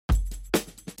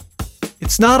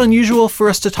It's not unusual for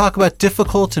us to talk about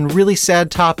difficult and really sad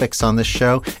topics on this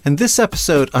show, and this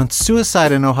episode on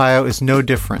suicide in Ohio is no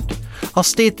different. I'll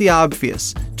state the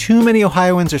obvious. Too many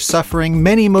Ohioans are suffering,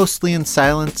 many mostly in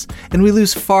silence, and we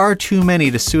lose far too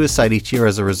many to suicide each year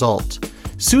as a result.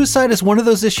 Suicide is one of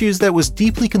those issues that was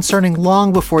deeply concerning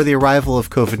long before the arrival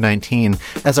of COVID-19,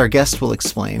 as our guest will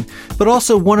explain, but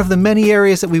also one of the many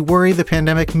areas that we worry the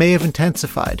pandemic may have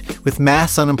intensified, with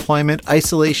mass unemployment,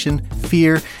 isolation,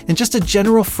 fear, and just a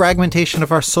general fragmentation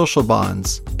of our social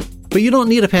bonds. But you don't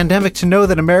need a pandemic to know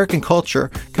that American culture,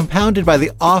 compounded by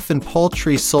the often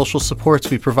paltry social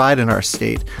supports we provide in our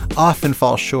state, often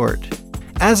falls short.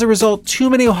 As a result, too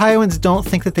many Ohioans don't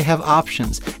think that they have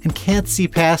options and can't see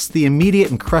past the immediate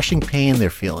and crushing pain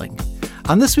they're feeling.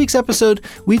 On this week's episode,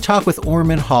 we talk with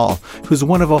Orman Hall, who's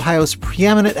one of Ohio's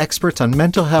preeminent experts on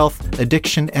mental health,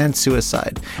 addiction, and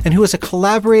suicide, and who is a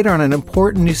collaborator on an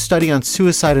important new study on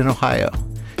suicide in Ohio.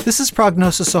 This is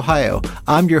Prognosis Ohio.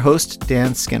 I'm your host,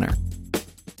 Dan Skinner.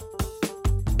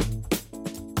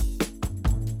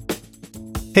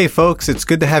 Hey folks, it's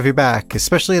good to have you back,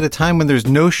 especially at a time when there's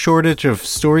no shortage of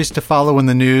stories to follow in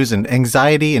the news and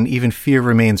anxiety and even fear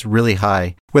remains really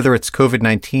high, whether it's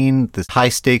COVID-19, the high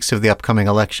stakes of the upcoming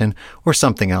election, or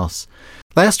something else.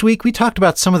 Last week, we talked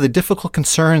about some of the difficult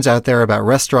concerns out there about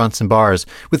restaurants and bars,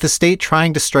 with the state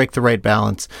trying to strike the right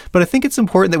balance, but I think it's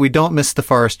important that we don't miss the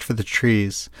forest for the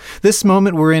trees. This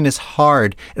moment we're in is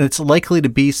hard, and it's likely to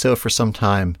be so for some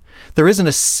time. There isn't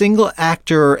a single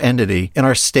actor or entity in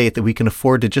our state that we can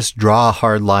afford to just draw a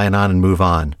hard line on and move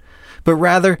on. But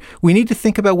rather, we need to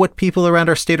think about what people around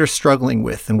our state are struggling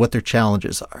with and what their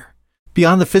challenges are.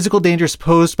 Beyond the physical dangers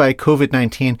posed by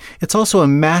COVID-19, it's also a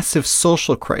massive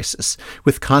social crisis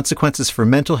with consequences for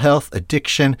mental health,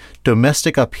 addiction,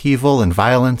 domestic upheaval and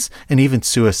violence, and even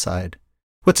suicide.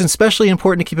 What's especially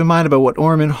important to keep in mind about what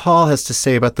Orman Hall has to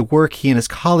say about the work he and his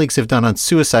colleagues have done on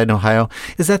suicide in Ohio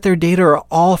is that their data are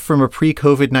all from a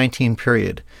pre-COVID-19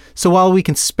 period. So while we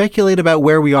can speculate about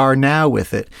where we are now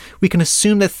with it, we can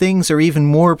assume that things are even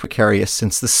more precarious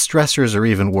since the stressors are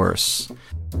even worse.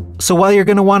 So while you're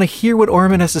going to want to hear what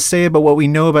Orman has to say about what we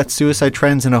know about suicide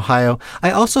trends in Ohio,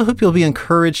 I also hope you'll be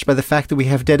encouraged by the fact that we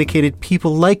have dedicated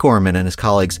people like Orman and his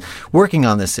colleagues working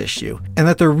on this issue, and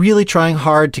that they're really trying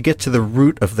hard to get to the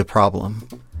root of the problem.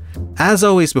 As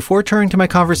always, before turning to my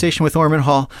conversation with Orman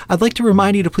Hall, I'd like to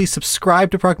remind you to please subscribe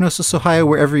to Prognosis Ohio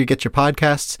wherever you get your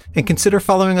podcasts, and consider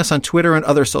following us on Twitter and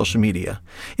other social media.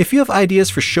 If you have ideas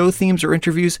for show themes or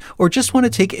interviews, or just want to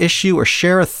take issue or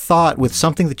share a thought with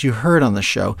something that you heard on the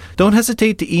show, don't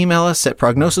hesitate to email us at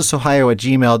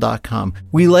prognosisohio@gmail.com.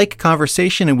 We like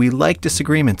conversation and we like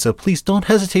disagreement, so please don't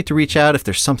hesitate to reach out if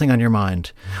there's something on your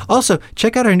mind. Also,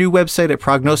 check out our new website at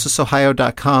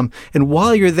prognosisohio.com, and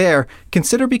while you're there,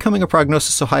 consider becoming a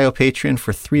Prognosis Ohio patron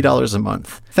for $3 a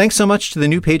month. Thanks so much to the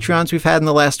new Patreons we've had in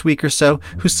the last week or so,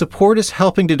 whose support is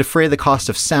helping to defray the cost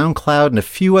of SoundCloud and a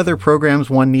few other programs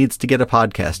one needs to get a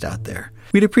podcast out there.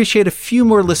 We'd appreciate a few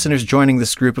more listeners joining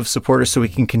this group of supporters so we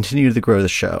can continue to grow the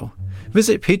show.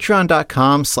 Visit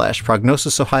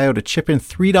patreon.com/prognosisohio to chip in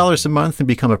 $3 a month and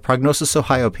become a Prognosis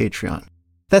Ohio Patreon.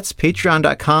 That's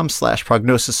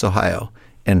patreon.com/prognosisohio.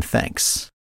 And thanks.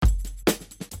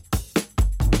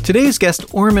 Today's guest,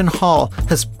 Orman Hall,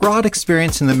 has broad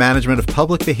experience in the management of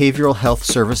public behavioral health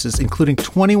services, including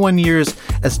 21 years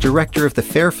as director of the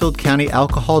Fairfield County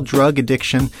Alcohol, Drug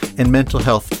Addiction, and Mental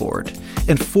Health Board,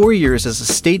 and 4 years as a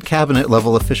state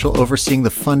cabinet-level official overseeing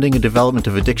the funding and development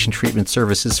of addiction treatment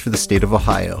services for the state of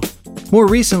Ohio. More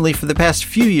recently, for the past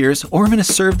few years, Orman has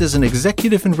served as an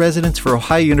executive in residence for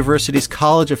Ohio University's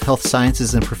College of Health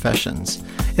Sciences and Professions.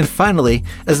 And finally,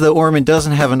 as though Orman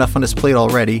doesn't have enough on his plate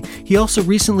already, he also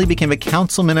recently became a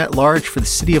councilman at large for the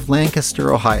city of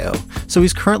Lancaster, Ohio. So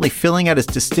he's currently filling out his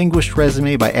distinguished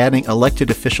resume by adding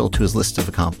elected official to his list of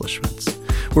accomplishments.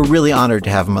 We're really honored to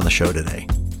have him on the show today.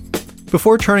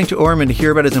 Before turning to Orman to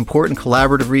hear about his important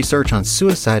collaborative research on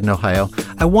suicide in Ohio,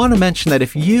 I want to mention that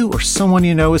if you or someone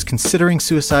you know is considering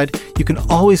suicide, you can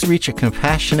always reach a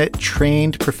compassionate,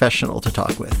 trained professional to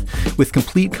talk with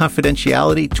complete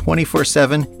confidentiality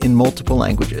 24/7 in multiple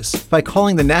languages, by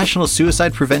calling the National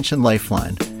Suicide Prevention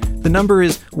Lifeline. The number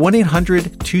is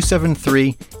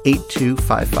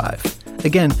 1-800-273-8255.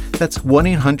 Again, that's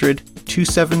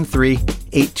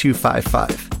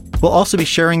 1-800-273-8255. We'll also be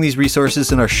sharing these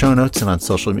resources in our show notes and on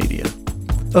social media.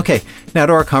 Okay, now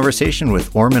to our conversation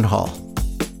with Orman Hall.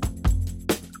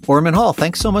 Orman Hall,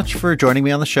 thanks so much for joining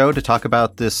me on the show to talk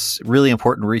about this really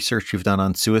important research you've done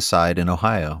on suicide in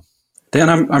Ohio. Dan,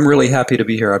 I'm really happy to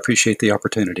be here. I appreciate the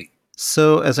opportunity.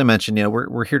 So, as I mentioned,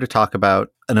 we're here to talk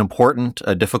about an important,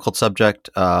 difficult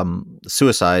subject,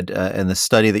 suicide. And the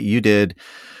study that you did,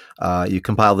 you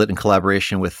compiled it in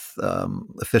collaboration with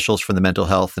officials from the Mental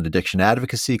Health and Addiction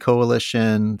Advocacy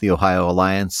Coalition, the Ohio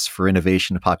Alliance for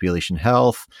Innovation and Population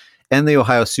Health, and the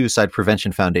Ohio Suicide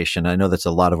Prevention Foundation. I know that's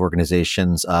a lot of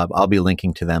organizations. I'll be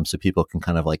linking to them so people can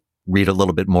kind of like read a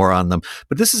little bit more on them.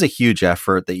 But this is a huge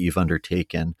effort that you've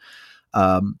undertaken.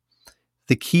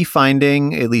 The key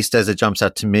finding, at least as it jumps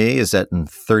out to me, is that in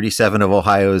 37 of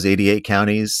Ohio's 88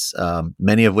 counties,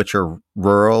 many of which are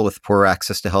rural with poor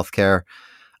access to healthcare,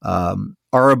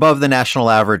 are above the national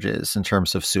averages in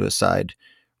terms of suicide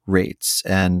rates.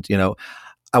 And,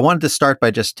 I wanted to start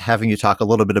by just having you talk a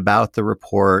little bit about the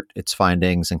report, its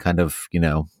findings, and kind of,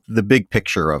 the big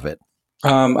picture of it.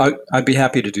 I'd be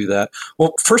happy to do that.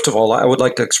 Well, first of all, I would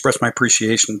like to express my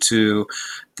appreciation to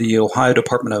the Ohio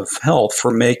Department of Health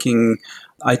for making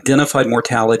identified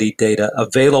mortality data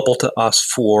available to us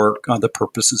for the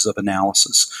purposes of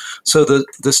analysis. So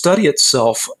the study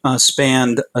itself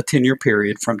spanned a 10-year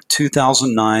period from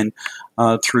 2009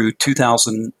 through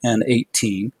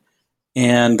 2018.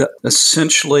 And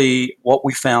essentially what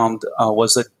we found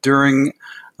was that during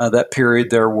that period,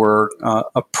 there were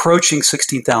approaching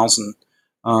 16,000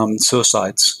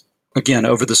 suicides, again,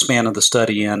 over the span of the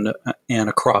study and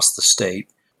across the state.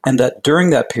 And that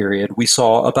during that period, we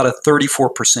saw about a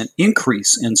 34%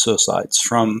 increase in suicides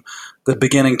from the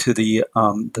beginning to the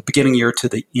beginning year to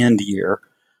the end year.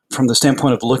 From the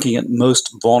standpoint of looking at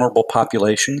most vulnerable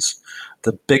populations,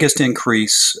 the biggest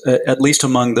increase, at least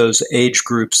among those age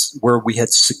groups where we had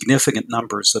significant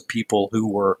numbers of people who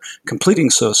were completing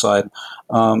suicide,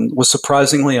 was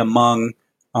surprisingly among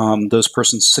those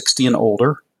persons 60 and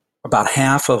older. About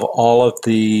half of all of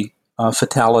the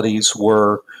fatalities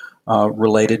were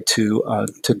related to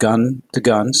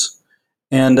guns.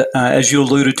 And as you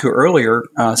alluded to earlier,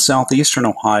 southeastern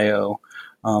Ohio,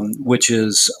 which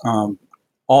is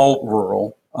all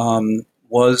rural,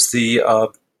 was the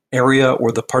area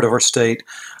or the part of our state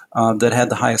that had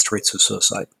the highest rates of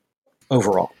suicide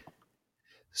overall.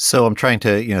 So I'm trying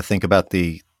to think about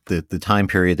the time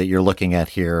period that you're looking at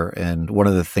here, and one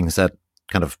of the things that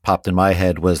kind of popped in my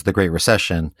head was the Great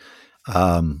Recession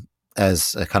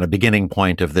as a kind of beginning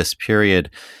point of this period.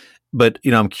 But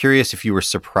I'm curious if you were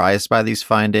surprised by these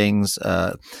findings,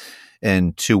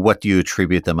 and to what do you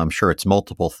attribute them? I'm sure it's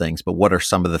multiple things, but what are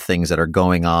some of the things that are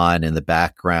going on in the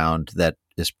background that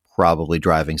is probably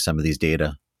driving some of these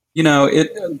data?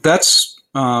 That's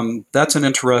an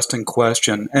interesting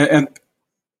question, and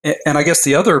I guess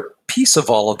the other piece of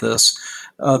all of this,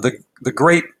 the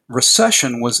Great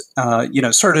Recession was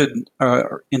started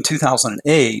in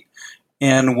 2008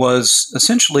 and was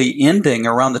essentially ending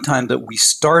around the time that we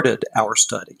started our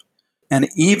study. And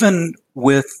even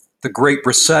with the Great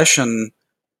Recession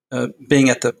being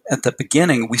at the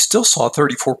beginning, we still saw a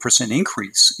 34%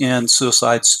 increase in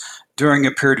suicides during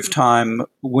a period of time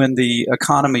when the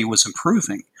economy was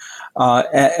improving.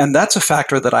 And that's a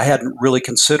factor that I hadn't really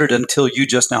considered until you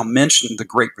just now mentioned the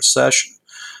Great Recession.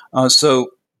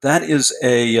 So that is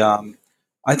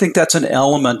I think that's an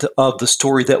element of the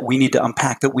story that we need to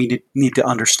unpack, that we need to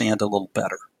understand a little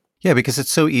better. Yeah, because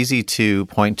it's so easy to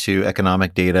point to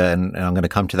economic data, and I'm going to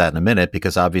come to that in a minute,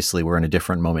 because obviously we're in a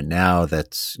different moment now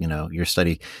that's, your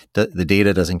study, the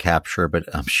data doesn't capture, but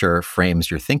I'm sure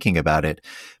frames your thinking about it.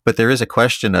 But there is a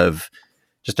question of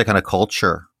just a kind of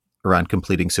culture around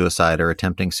completing suicide or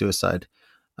attempting suicide,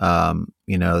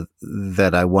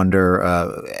 that I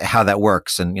wonder how that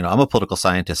works. And, I'm a political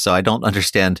scientist, so I don't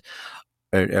understand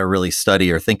or really study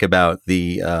or think about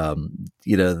the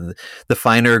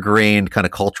finer grained kind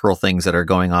of cultural things that are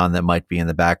going on that might be in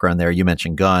the background there. You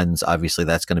mentioned guns. Obviously,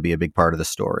 that's going to be a big part of the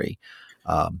story.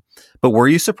 But were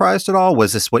you surprised at all?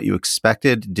 Was this what you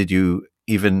expected? Did you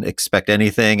even expect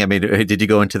anything? I mean, did you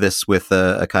go into this with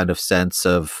a kind of sense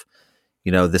of,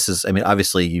 this is,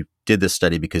 obviously you did this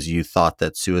study because you thought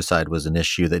that suicide was an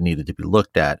issue that needed to be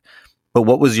looked at. But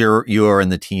what was your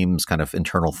and the team's kind of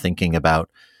internal thinking about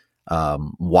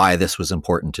why this was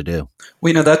important to do?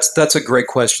 Well, that's a great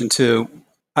question too.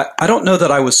 I don't know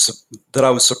that I was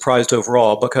surprised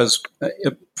overall, because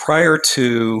prior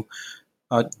to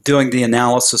doing the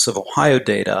analysis of Ohio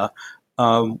data,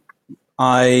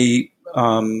 I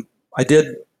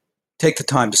did take the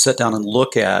time to sit down and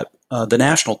look at the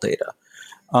national data.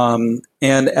 And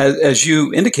as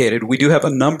you indicated, we do have a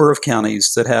number of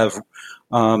counties that have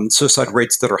suicide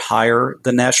rates that are higher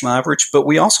than national average, but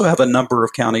we also have a number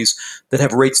of counties that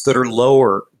have rates that are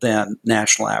lower than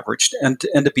national average. And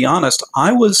to be honest,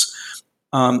 I was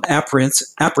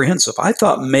apprehensive. I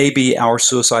thought maybe our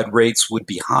suicide rates would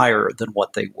be higher than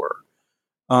what they were.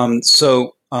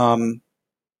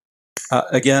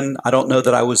 Again, I don't know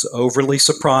that I was overly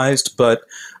surprised, but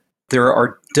there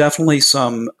are definitely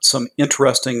some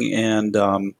interesting and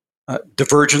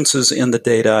divergences in the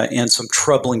data and some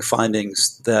troubling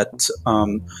findings that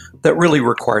really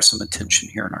require some attention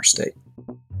here in our state.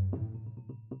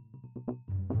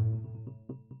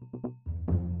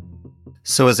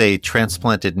 So as a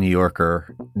transplanted New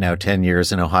Yorker, now 10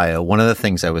 years in Ohio, one of the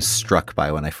things I was struck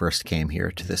by when I first came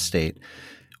here to this state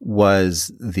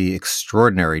was the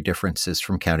extraordinary differences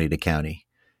from county to county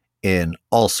in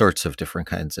all sorts of different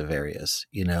kinds of areas,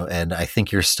 and I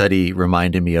think your study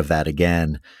reminded me of that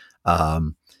again,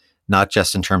 not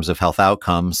just in terms of health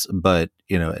outcomes, but,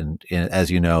 and as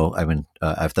you know,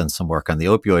 I've done some work on the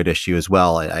opioid issue as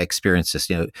well. I experienced this,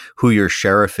 who your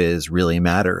sheriff is really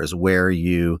matters, where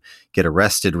you get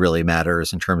arrested really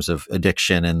matters in terms of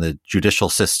addiction and the judicial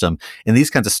system. And these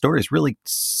kinds of stories really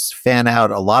fan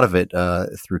out a lot of it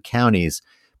through counties.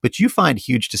 But you find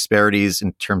huge disparities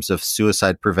in terms of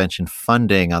suicide prevention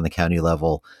funding on the county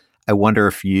level. I wonder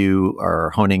if you are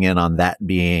honing in on that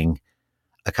being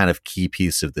a kind of key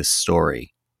piece of this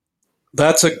story.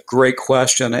 That's a great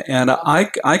question. And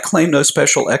I claim no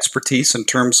special expertise in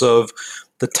terms of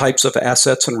the types of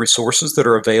assets and resources that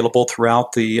are available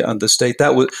throughout the state.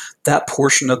 That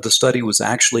portion of the study was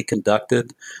actually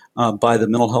conducted by the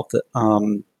Mental Health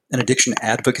and Addiction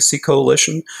Advocacy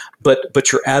Coalition,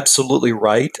 but you're absolutely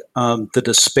right. The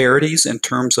disparities in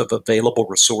terms of available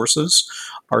resources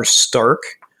are stark,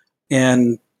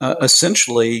 and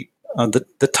essentially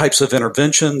the types of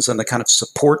interventions and the kind of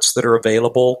supports that are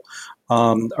available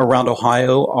around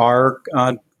Ohio are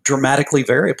dramatically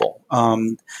variable.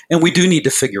 And we do need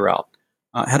to figure out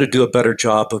how to do a better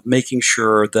job of making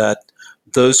sure that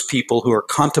those people who are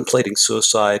contemplating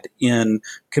suicide in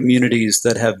communities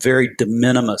that have very de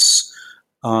minimis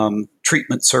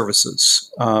treatment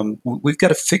services, we've got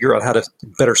to figure out how to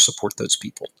better support those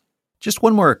people. Just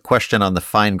one more question on the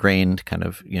fine-grained kind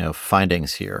of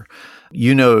findings here.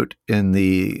 You note in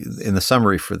the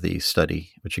summary for the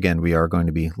study, which again we are going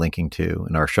to be linking to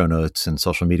in our show notes and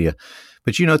social media,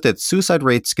 but you note that suicide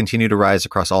rates continue to rise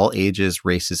across all ages,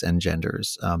 races, and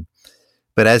genders.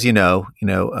 But as you know,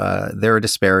 there are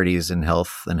disparities in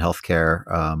health and healthcare,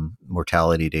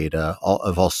 mortality data,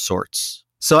 of all sorts.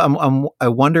 So I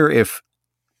wonder if,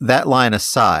 that line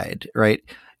aside, right,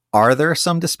 are there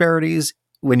some disparities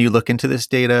when you look into this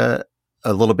data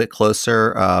a little bit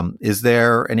closer? Is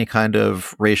there any kind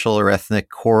of racial or ethnic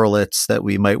correlates that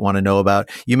we might want to know about?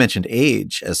 You mentioned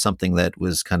age as something that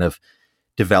was kind of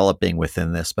developing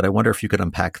within this, but I wonder if you could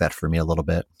unpack that for me a little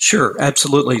bit. Sure,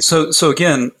 absolutely. So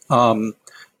again, when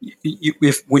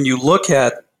you look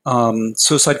at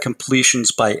suicide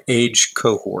completions by age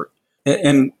cohort,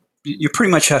 and you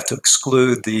pretty much have to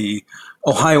exclude the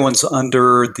Ohioans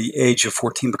under the age of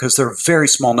 14 because they're very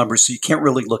small numbers, so you can't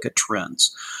really look at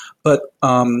trends. But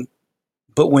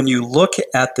when you look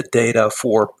at the data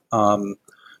for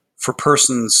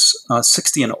persons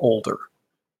 60 and older,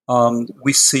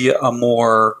 we see a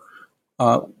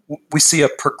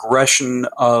progression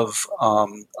of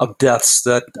deaths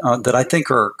that I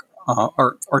think are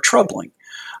troubling.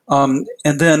 And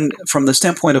then from the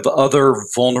standpoint of other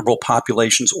vulnerable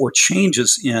populations or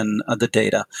changes in the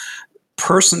data,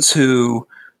 persons who,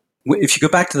 if you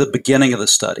go back to the beginning of the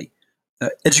study,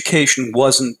 education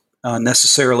wasn't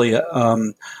necessarily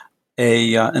an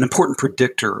important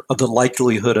predictor of the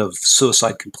likelihood of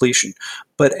suicide completion.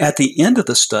 But at the end of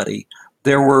the study,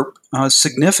 there were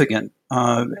significant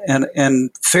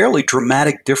and fairly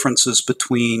dramatic differences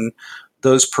between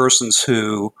those persons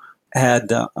who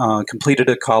had completed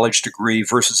a college degree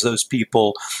versus those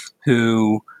people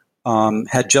who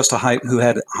had just a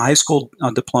high school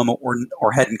diploma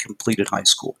or hadn't completed high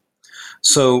school.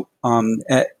 So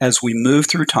as we move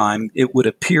through time, it would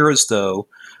appear as though,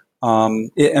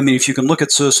 if you can look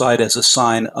at suicide as a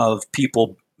sign of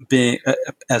people being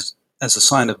as a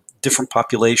sign of different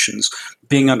populations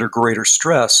being under greater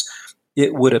stress,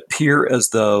 it would appear as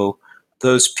though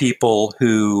those people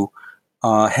who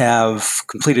have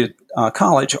completed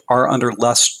college are under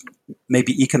less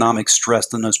maybe economic stress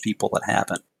than those people that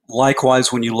haven't.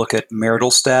 Likewise, when you look at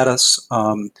marital status,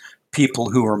 people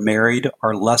who are married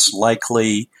are less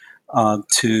likely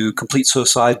to complete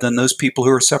suicide than those people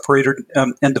who are separated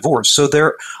and divorced. So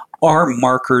there are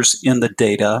markers in the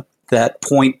data that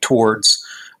point towards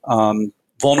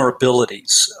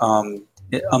vulnerabilities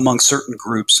among certain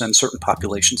groups and certain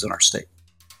populations in our state.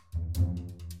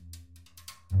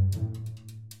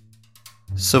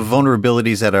 So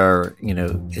vulnerabilities that are,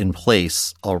 in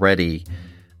place already.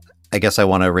 I guess I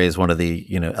want to raise one of the,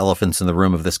 elephants in the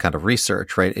room of this kind of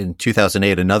research, right? In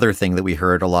 2008, another thing that we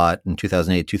heard a lot in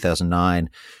 2008, 2009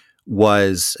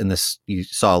 was, and this, you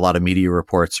saw a lot of media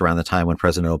reports around the time when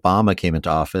President Obama came into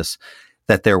office,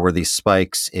 that there were these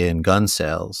spikes in gun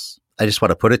sales. I just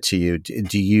want to put it to you.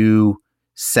 Do you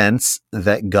sense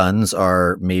that guns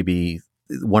are maybe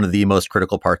one of the most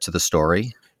critical parts of the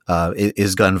story?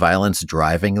 Is gun violence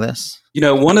driving this?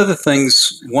 One of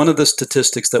the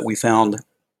statistics that we found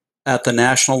at the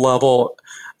national level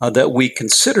that we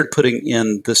considered putting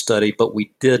in the study, but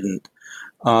we didn't,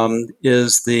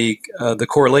 is the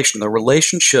correlation, the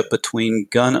relationship between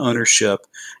gun ownership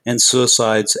and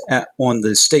suicides on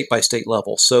the state-by-state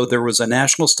level. So there was a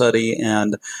national study,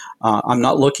 and I'm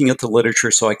not looking at the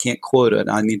literature, so I can't quote it.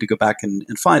 I need to go back and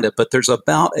find it. But there's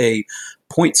about a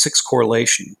 0.6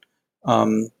 correlation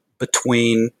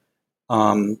between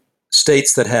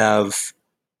states that have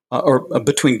or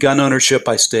between gun ownership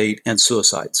by state and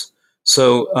suicides.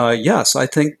 So yes, I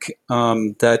think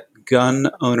that gun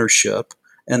ownership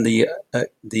and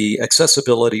the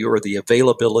accessibility or the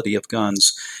availability of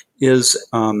guns is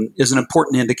an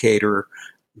important indicator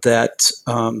that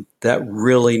that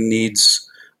really needs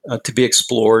to be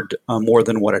explored more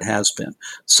than what it has been.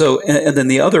 So, and then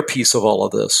the other piece of all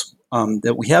of this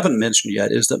that we haven't mentioned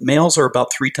yet is that males are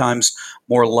about 3 times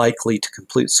more likely to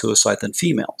complete suicide than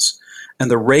females. And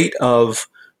the rate of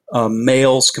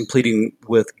males completing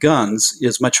with guns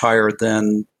is much higher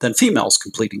than females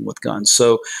completing with guns.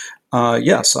 So,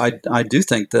 yes, I do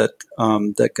think that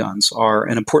that guns are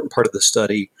an important part of the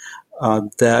study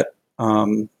that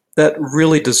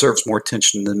really deserves more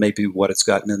attention than maybe what it's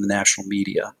gotten in the national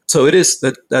media. So it is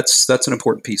that's an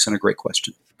important piece and a great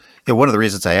question. Yeah, one of the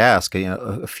reasons I ask,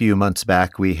 a few months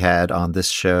back we had on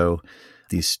this show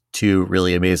these 2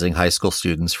 really amazing high school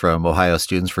students from Ohio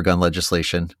Students for Gun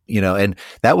Legislation, and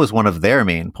that was one of their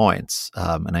main points.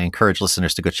 And I encourage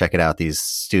listeners to go check it out. These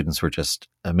students were just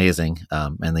amazing,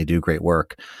 and they do great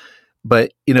work.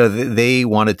 But, they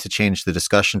wanted to change the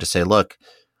discussion to say, look,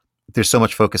 there's so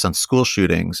much focus on school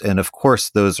shootings. And of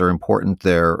course, those are important.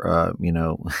 They're,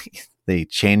 they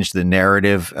change the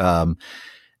narrative, and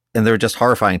they're just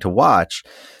horrifying to watch.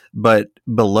 But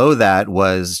below that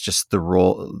was just the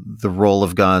role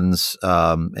of guns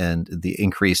and the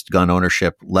increased gun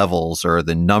ownership levels, or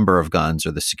the number of guns,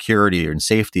 or the security and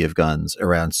safety of guns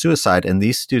around suicide. And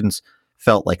these students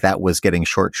felt like that was getting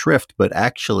short shrift, but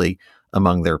actually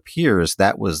among their peers,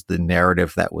 that was the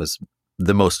narrative that was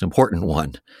the most important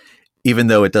one, even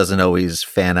though it doesn't always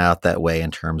fan out that way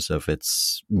in terms of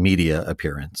its media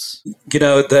appearance.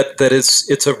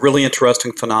 It's a really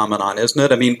interesting phenomenon, isn't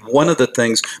it? I mean, one of the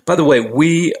things, by the way,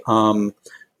 we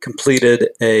completed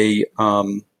a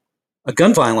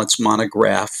gun violence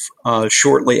monograph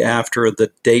shortly after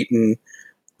the Dayton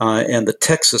and the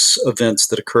Texas events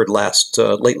that occurred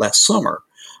late last summer.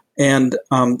 And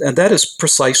that is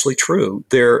precisely true.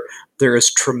 There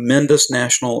is tremendous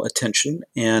national attention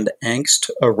and angst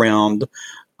around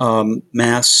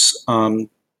mass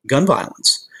gun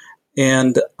violence.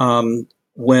 And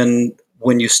when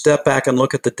you step back and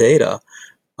look at the data,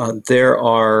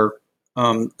 there's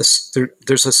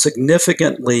a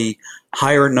significantly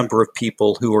higher number of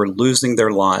people who are losing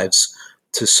their lives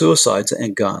to suicides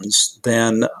and guns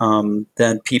than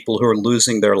people who are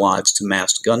losing their lives to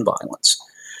mass gun violence.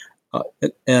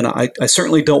 And I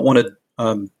certainly don't want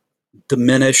to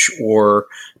diminish or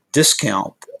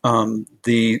discount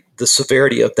the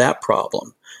severity of that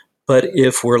problem. But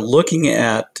if we're looking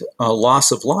at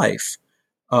loss of life,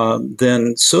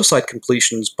 then suicide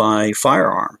completions by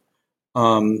firearm,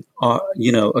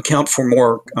 account for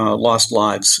more lost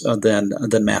lives than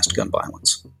mass gun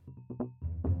violence.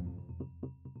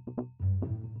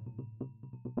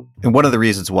 And one of the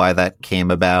reasons why that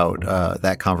came about,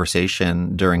 that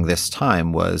conversation during this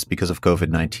time, was because of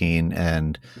COVID-19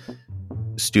 and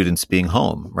students being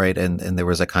home, right? And there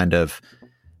was a kind of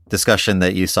discussion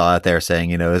that you saw out there saying,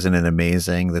 isn't it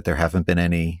amazing that there haven't been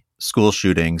any school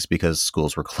shootings because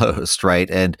schools were closed,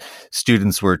 right? And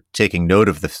students were taking note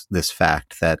of this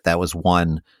fact that was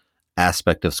one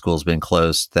aspect of schools being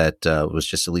closed that was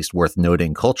just at least worth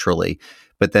noting culturally.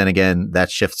 But then again, that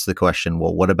shifts the question,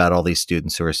 well, what about all these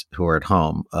students who are at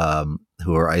home,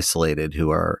 who are isolated,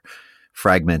 who are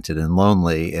fragmented and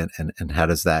lonely, and how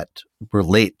does that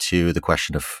relate to the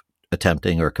question of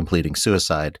attempting or completing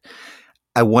suicide?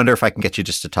 I wonder if I can get you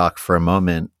just to talk for a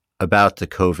moment about the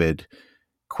COVID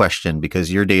question,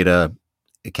 because your data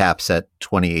caps at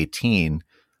 2018,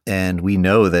 and we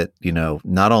know that,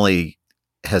 not only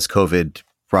has COVID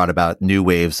brought about new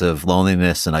waves of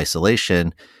loneliness and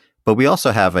isolation, but we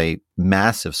also have a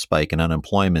massive spike in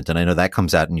unemployment. And I know that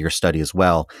comes out in your study as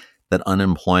well. that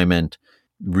unemployment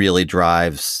really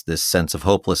drives this sense of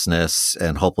hopelessness,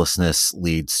 and hopelessness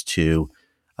leads to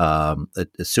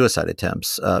suicide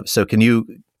attempts. So can you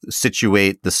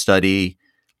situate the study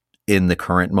in the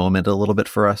current moment a little bit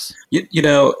for us? I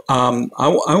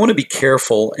want to be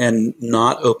careful and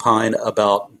not opine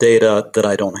about data that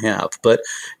I don't have, but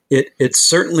it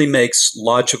certainly makes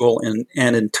logical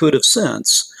and intuitive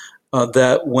sense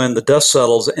that when the dust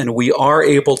settles and we are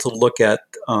able to look at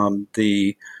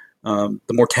the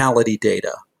mortality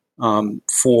data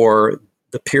for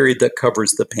the period that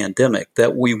covers the pandemic,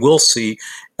 that we will see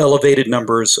elevated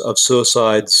numbers of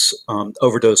suicides,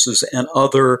 overdoses, and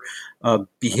other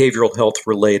behavioral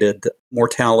health-related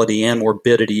mortality and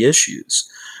morbidity issues.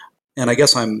 And I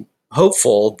guess I'm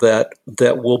hopeful that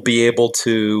we'll be able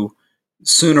to,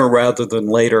 sooner rather than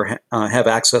later, have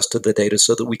access to the data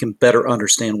so that we can better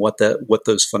understand what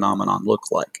those phenomenon look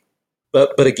like.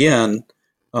 But again,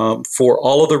 for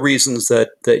all of the reasons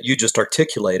that you just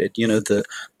articulated,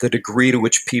 the degree to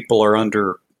which people are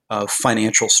under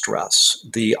financial stress,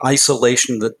 the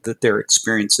isolation that they're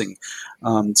experiencing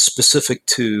specific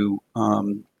to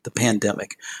the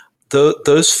pandemic,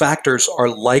 those factors are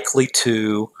likely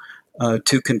to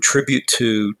contribute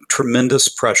to tremendous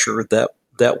pressure that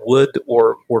would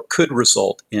or could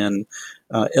result in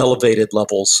elevated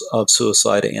levels of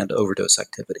suicide and overdose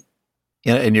activity.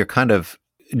 Yeah, and you're kind of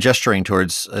gesturing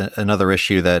towards another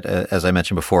issue that, as I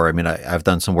mentioned before, I've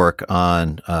done some work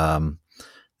on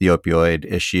the opioid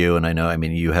issue,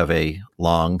 and you have a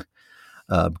long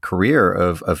career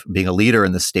of being a leader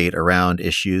in the state around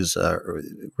issues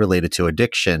related to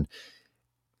addiction.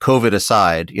 COVID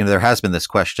aside, there has been this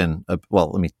question of,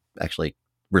 well, let me actually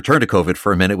return to COVID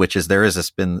for a minute, which is there has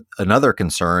been another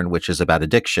concern, which is about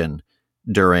addiction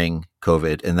during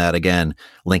COVID, and that, again,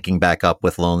 linking back up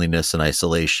with loneliness and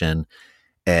isolation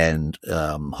and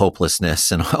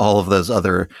hopelessness and all of those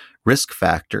other risk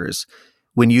factors.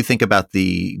 When you think about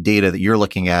the data that you're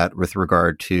looking at with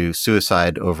regard to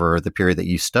suicide over the period that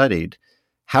you studied,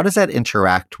 how does that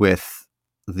interact with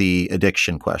the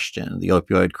addiction question, the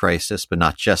opioid crisis, but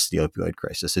not just the opioid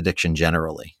crisis, addiction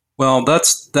generally? Well,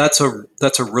 that's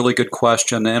a really good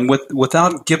question, and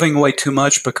without giving away too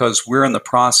much, because we're in the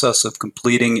process of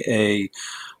completing a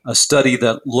study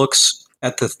that looks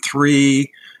at the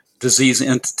three disease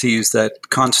entities that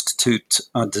constitute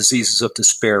diseases of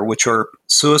despair, which are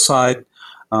suicide,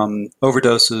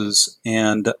 overdoses,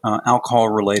 and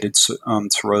alcohol-related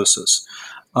cirrhosis.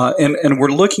 And we're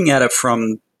looking at it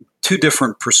from two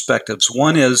different perspectives.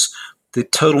 One is the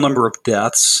total number of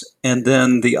deaths, and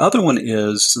then the other one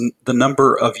is the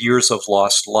number of years of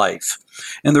lost life.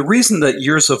 And the reason that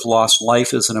years of lost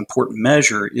life is an important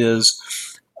measure is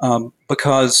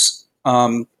because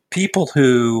people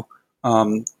who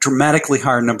dramatically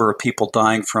higher number of people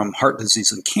dying from heart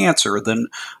disease and cancer than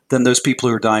those people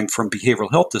who are dying from behavioral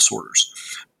health disorders.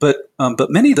 But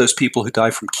many of those people who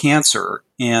die from cancer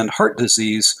and heart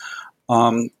disease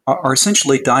are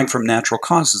essentially dying from natural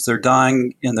causes. They're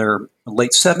dying in their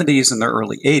late 70s and their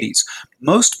early 80s.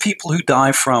 Most people who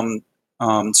die from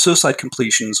suicide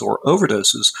completions or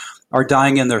overdoses are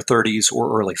dying in their 30s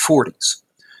or early 40s.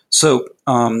 So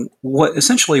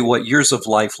what years of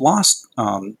life lost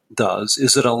does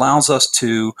is it allows us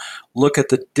to look at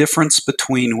the difference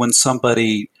between when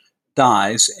somebody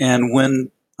dies and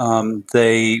when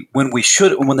they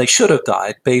should have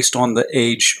died based on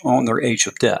their age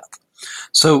of death.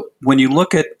 So when you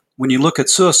look at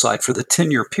suicide for the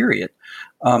 10-year period,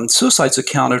 suicides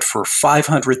accounted for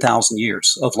 500,000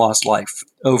 years of lost life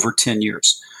over 10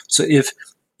 years. So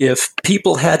if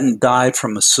people hadn't died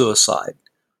from a suicide,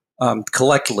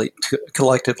 collectively,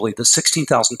 the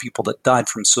 16,000 people that died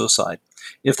from suicide,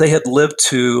 if they had lived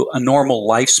to a normal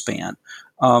lifespan,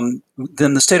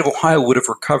 then the state of Ohio would have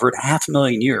recovered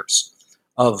 500,000 years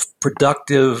of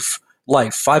productive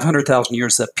life, 500,000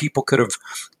 years that people could have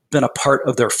been a part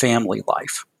of their family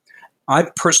life. I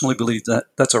personally believe that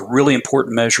that's a really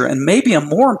important measure, and maybe a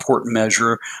more important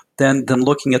measure than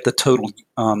looking at the total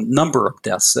number of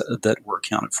deaths that were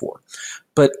accounted for.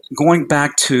 But going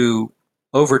back to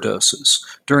overdoses,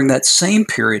 during that same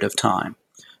period of time,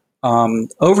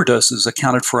 overdoses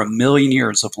accounted for 1 million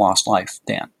years of lost life,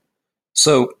 Dan.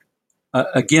 So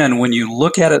again, when you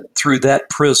look at it through that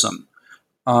prism,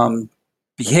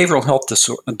 behavioral health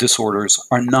disorders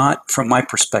are not, from my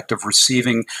perspective,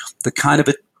 receiving the kind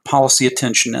of policy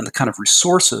attention and the kind of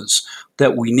resources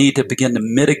that we need to begin to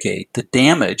mitigate the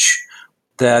damage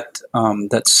that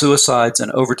suicides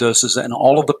and overdoses and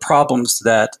all of the problems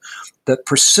that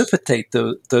precipitate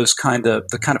the kind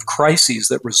of crises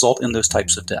that result in those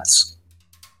types of deaths.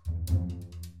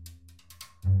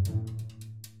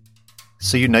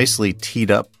 So you nicely teed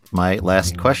up my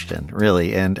last question,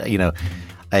 really. And,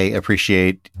 I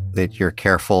appreciate that you're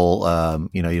careful.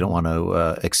 You don't want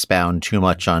to expound too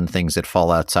much on things that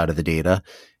fall outside of the data.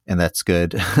 And that's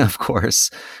good, of course.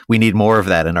 We need more of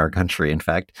that in our country, in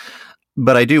fact.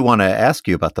 But I do want to ask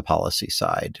you about the policy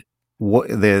side. What,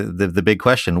 the big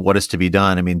question, what is to be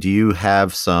done? I mean, do you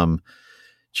have some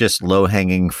just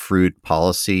low-hanging fruit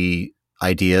policy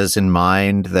ideas in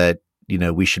mind that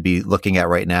we should be looking at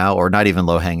right now, or not even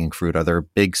low-hanging fruit? Are there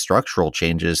big structural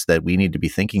changes that we need to be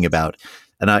thinking about?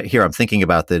 And I'm thinking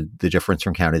about the difference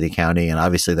from county to county, and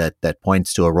obviously that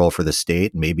points to a role for the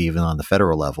state, and maybe even on the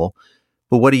federal level.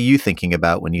 But what are you thinking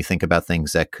about when you think about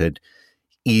things that could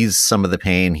ease some of the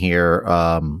pain here,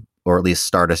 or at least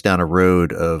start us down a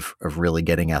road of really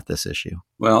getting at this issue?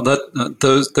 Well,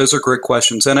 those are great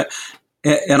questions, and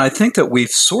I think that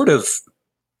we've sort of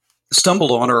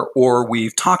stumbled on or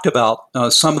we've talked about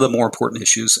some of the more important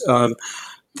issues.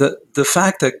 The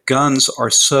fact that guns are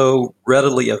so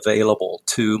readily available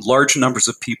to large numbers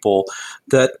of people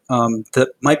that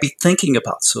might be thinking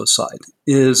about suicide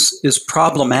is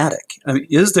problematic. I mean,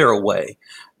 is there a way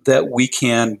that we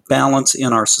can balance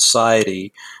in our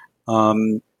society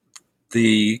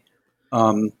the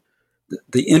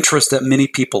interest that many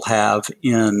people have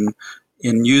in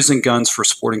using guns for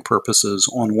sporting purposes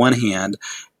on one hand,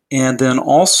 and then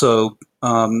also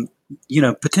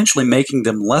potentially making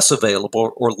them less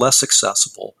available or less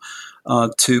accessible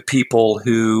to people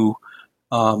who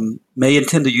may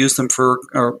intend to use them for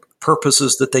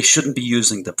purposes that they shouldn't be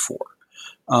using them for.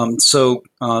 So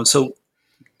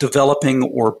developing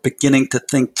or beginning to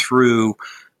think through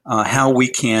how we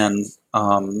can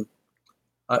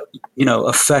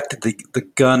affect the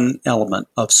gun element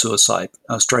of suicide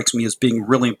strikes me as being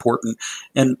really important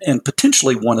and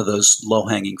potentially one of those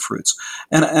low-hanging fruits.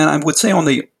 And I would say on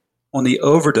the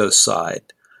overdose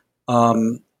side,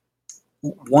 one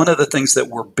of the things that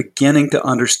we're beginning to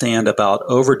understand about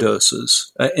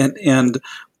overdoses and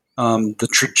the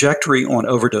trajectory on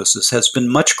overdoses has been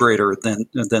much greater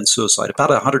than suicide,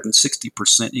 about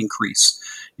 160% increase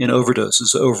in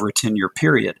overdoses over a 10-year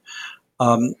period.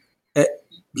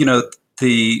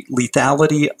 The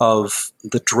lethality of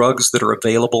the drugs that are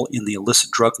available in the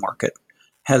illicit drug market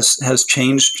has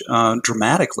changed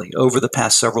dramatically over the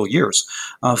past several years.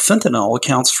 Fentanyl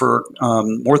accounts for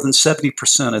more than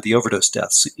 70% of the overdose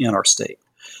deaths in our state.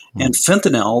 Mm. And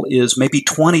fentanyl is maybe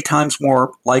 20 times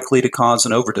more likely to cause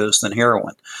an overdose than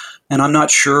heroin. And I'm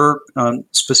not sure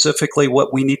specifically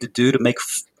what we need to do to make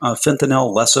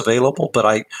fentanyl less available, but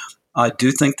I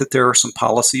do think that there are some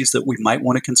policies that we might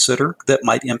want to consider that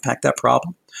might impact that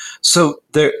problem. So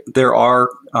there are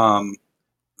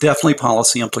definitely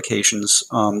policy implications,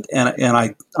 and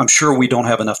I'm sure we don't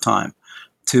have enough time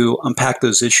to unpack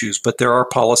those issues, but there are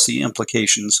policy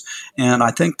implications, and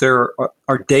I think there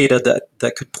are data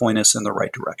that could point us in the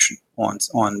right direction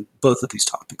on both of these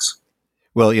topics.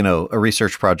 Well, a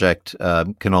research project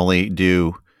can only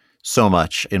do so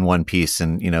much in one piece.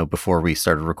 And, before we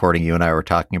started recording, you and I were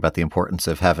talking about the importance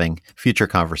of having future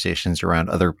conversations around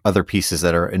other pieces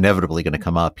that are inevitably going to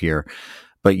come up here.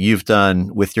 But you've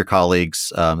done with your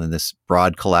colleagues in this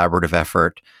broad collaborative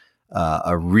effort,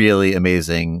 a really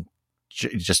amazing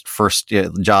just first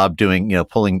job doing,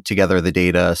 pulling together the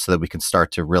data so that we can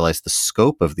start to realize the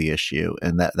scope of the issue.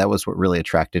 And that was what really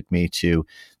attracted me to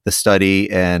the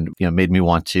study and, made me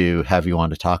want to have you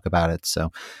on to talk about it.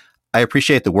 So I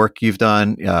appreciate the work you've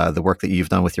done, the work that you've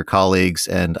done with your colleagues.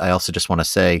 And I also just want to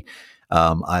say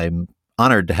I'm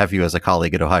honored to have you as a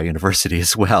colleague at Ohio University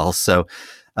as well. So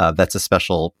that's a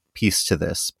special piece to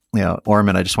this.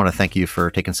 Orman, I just want to thank you for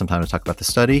taking some time to talk about the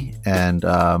study. And,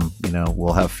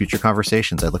 we'll have future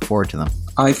conversations. I look forward to them.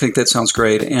 I think that sounds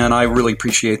great. And I really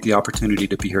appreciate the opportunity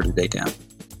to be here today, Dan.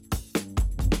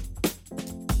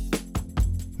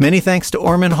 Many thanks to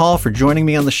Orman Hall for joining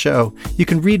me on the show. You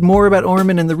can read more about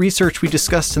Orman and the research we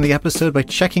discussed in the episode by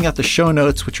checking out the show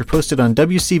notes, which are posted on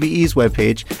WCBE's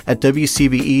webpage at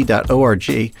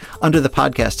wcbe.org under the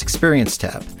Podcast Experience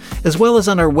tab, as well as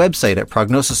on our website at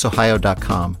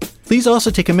prognosisohio.com. Please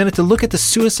also take a minute to look at the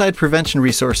suicide prevention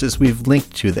resources we've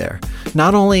linked to there.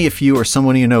 Not only if you or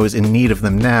someone you know is in need of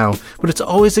them now, but it's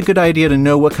always a good idea to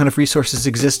know what kind of resources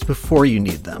exist before you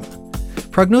need them.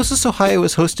 Prognosis Ohio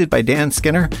is hosted by Dan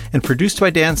Skinner and produced by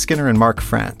Dan Skinner and Mark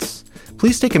France.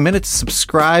 Please take a minute to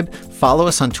subscribe, follow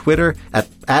us on Twitter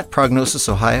at Prognosis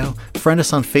Ohio, friend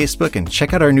us on Facebook, and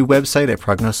check out our new website at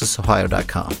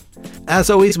prognosisohio.com. As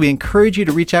always, we encourage you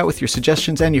to reach out with your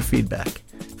suggestions and your feedback.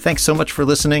 Thanks so much for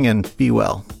listening, and be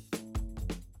well.